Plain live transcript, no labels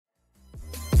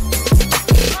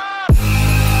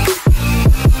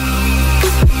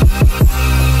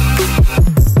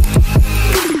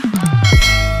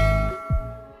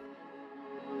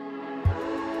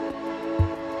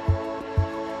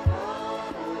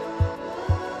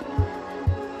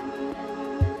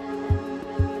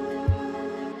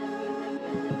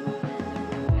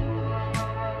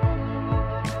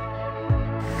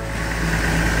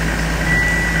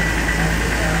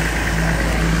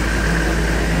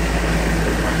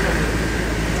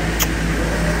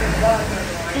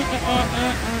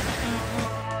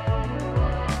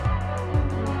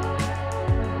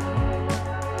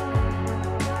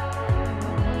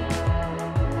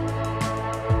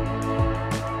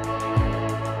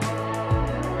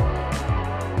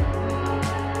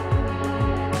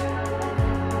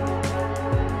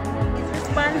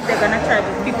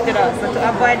$50. So to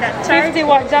avoid that charge. 50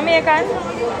 what? Jamaican?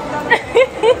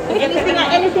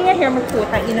 anything I hear me quote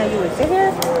in a US. You hear?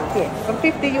 Yeah. So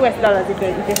 $50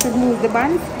 if you should move the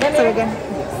bands. So we're gonna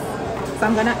so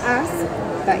I'm gonna ask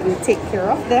that you take care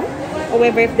of them.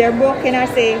 However, if they're broken or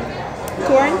say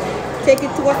torn, take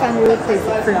it to us and we'll replace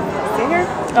it free of cost. You hear?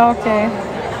 Okay.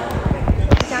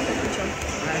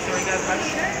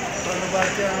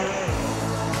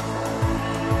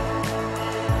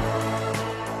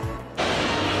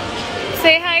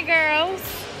 Say hi, girls.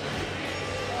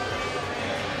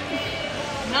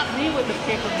 Not me with the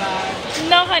paper bag.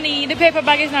 No, honey, the paper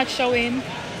bag is not showing.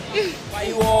 Why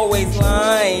you always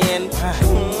lying?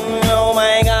 Oh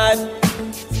my God.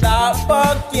 Stop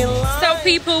fucking lying. So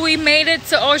people, we made it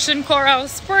to Ocean Coral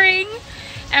Spring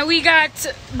and we got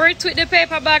Brit with the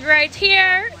paper bag right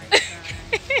here.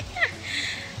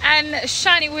 And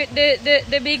Shani with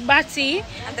the big batty.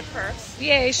 And the purse.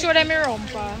 Yeah, show them your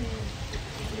romper.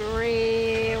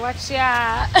 Great, watch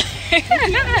ya.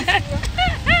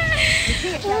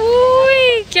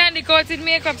 Ooh, candy coated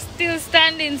makeup still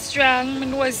standing strong.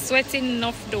 I was sweating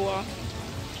enough though.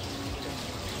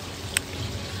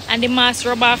 And the mask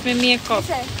rub off my makeup.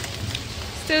 Okay.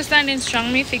 Still standing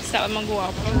strong. Me fix that when I go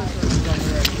up.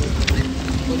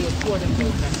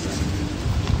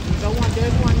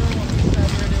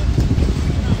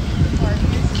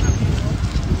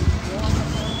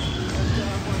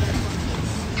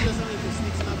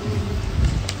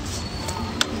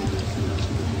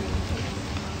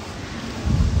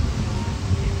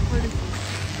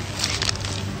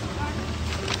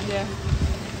 Yeah.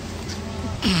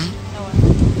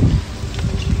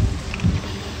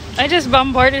 I just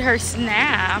bombarded her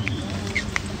snap.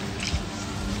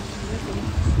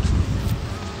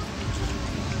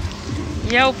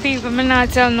 Yo people, I'm not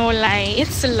tell no lie.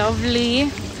 It's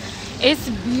lovely. It's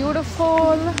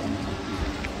beautiful.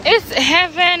 It's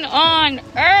heaven on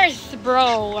earth,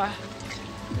 bro.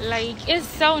 Like, it's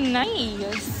so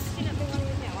nice.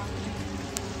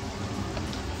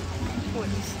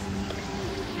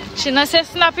 She not say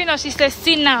snap, you know, she says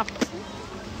snap.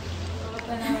 Up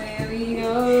and away we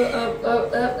go,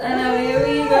 up, and away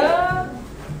we go.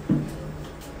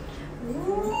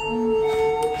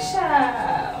 Ooh,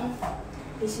 child.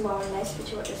 This is one nice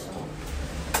picture of this one.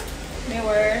 They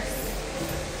were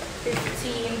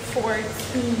 15,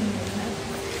 14.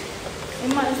 You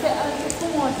might say, I'll get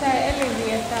some more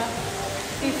elevator.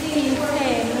 15,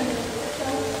 10.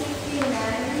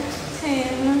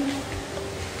 10.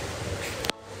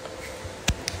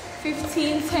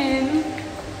 15, 10,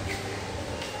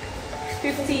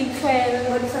 15, 12,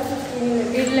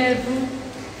 11.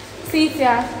 See it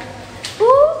here.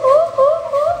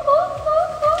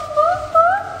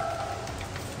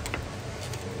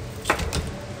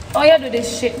 Oh, you do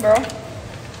this shit, bro.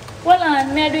 Hold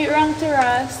on, may I do it wrong to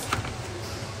us?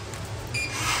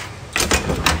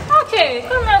 Okay,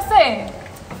 come here, say.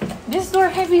 This door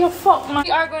heavy as fuck, man.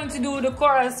 We are going to do the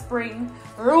Coral Spring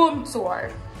room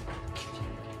tour.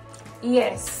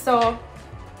 Yes, so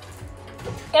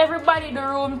everybody the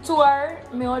room tour,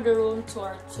 me or the room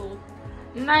tour too.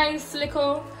 Nice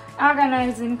little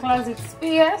organizing closet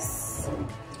space.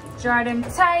 Draw them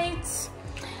tight.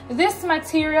 This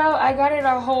material I got it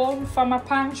at home from my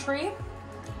pantry.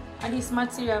 And this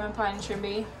material in my pantry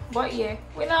be. But yeah,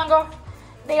 we not go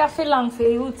there for long for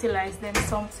utilize them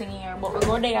something here, but we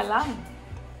go there long.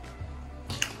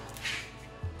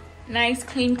 Nice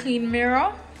clean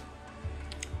mirror.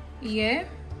 Yeah,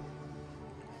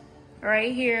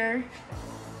 right here,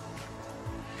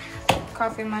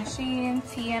 coffee machine,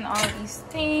 tea and all these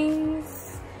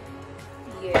things.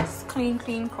 Yes, clean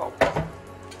cup.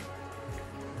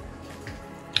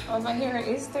 Over here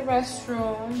is the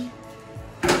restroom.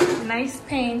 Nice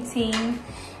painting.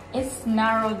 It's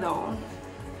narrow though.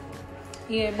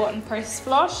 Yeah, button press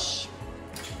flush.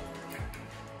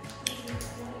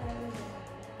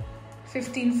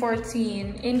 15,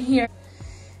 14. In here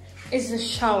is the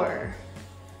shower.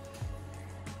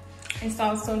 It's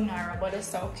also narrow, but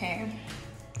it's okay.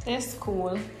 It's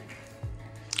cool.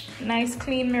 Nice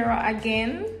clean mirror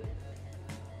again.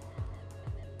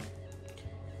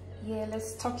 Yeah,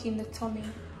 let's tuck in the tummy.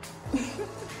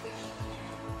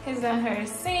 Here's her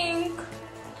sink.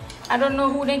 I don't know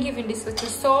who they're giving this little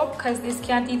soap, because this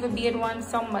can't even be in one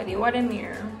somebody. What a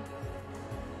mirror.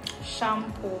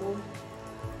 Shampoo.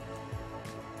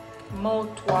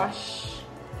 Mouthwash.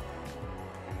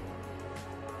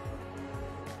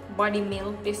 Body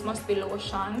milk. This must be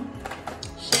lotion.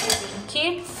 Shaving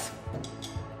kit.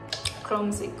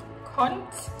 Clumsy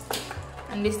cunt.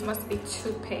 And this must be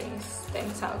toothpaste.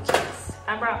 Dental kits.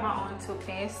 I brought my own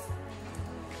toothpaste.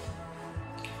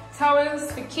 Towels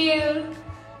to kill.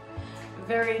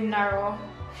 very narrow,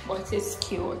 but it's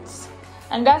cute.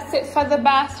 And that's it for the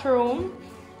bathroom.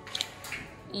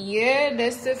 Yeah,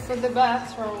 that's it for the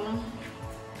bathroom.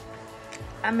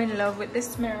 I'm in love with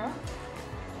this mirror.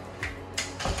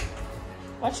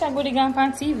 Watch that booty gun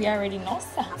on TV, I already know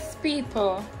that.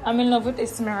 People, I'm in love with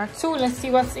this mirror too. Let's see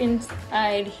what's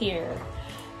inside here.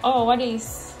 Oh, what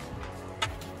is?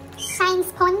 Shine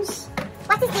sponge.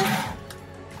 What is this?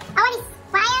 Oh, what is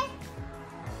wire?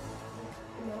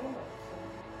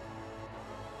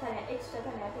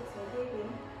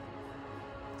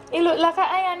 It look like an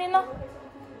iron, you know?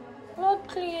 Look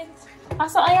clean. I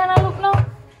saw iron, I look now.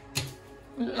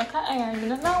 Look like an iron, you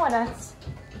don't know what that's.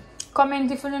 Comment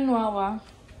if you don't know what.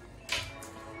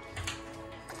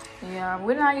 Yeah,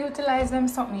 we not utilize them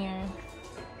something here.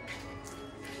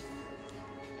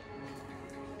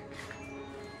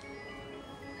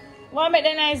 What make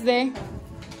the nice day?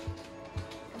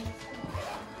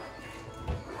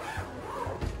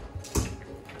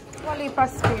 What heap of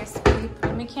space,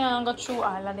 people. I can't go through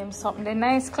all of them something. The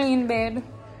nice clean bed,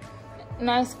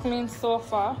 nice clean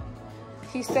sofa.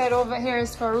 He said over here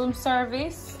is for room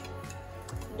service.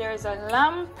 There's a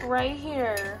lamp right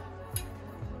here.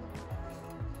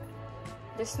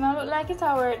 This not look like it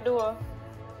our door.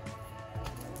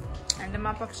 And the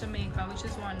map of Jamaica, which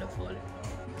is wonderful.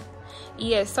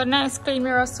 Yes, so nice clean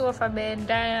mirror sofa bed.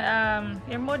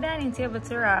 Your more dining table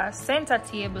to center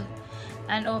table.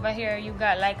 And over here you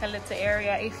got like a little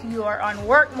area if you are on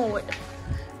work mode.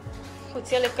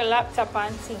 Put your little laptop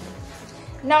on thing.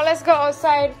 Now let's go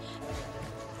outside.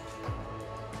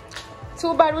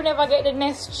 Too bad we never get the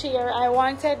next chair. I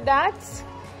wanted that.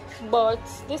 But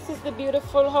this is the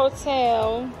beautiful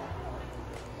hotel.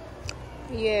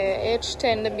 Yeah,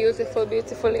 H10, the beautiful,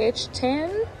 beautiful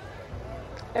H10.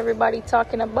 Everybody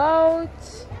talking about.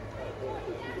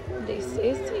 This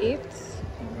is it.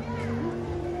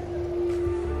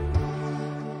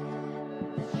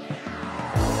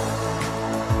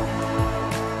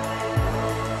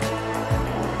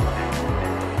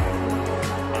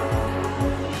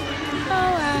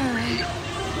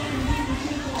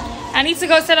 I need to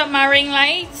go set up my ring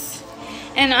lights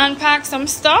and unpack some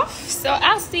stuff. So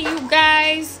I'll see you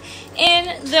guys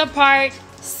in the part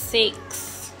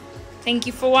 6. Thank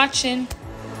you for watching.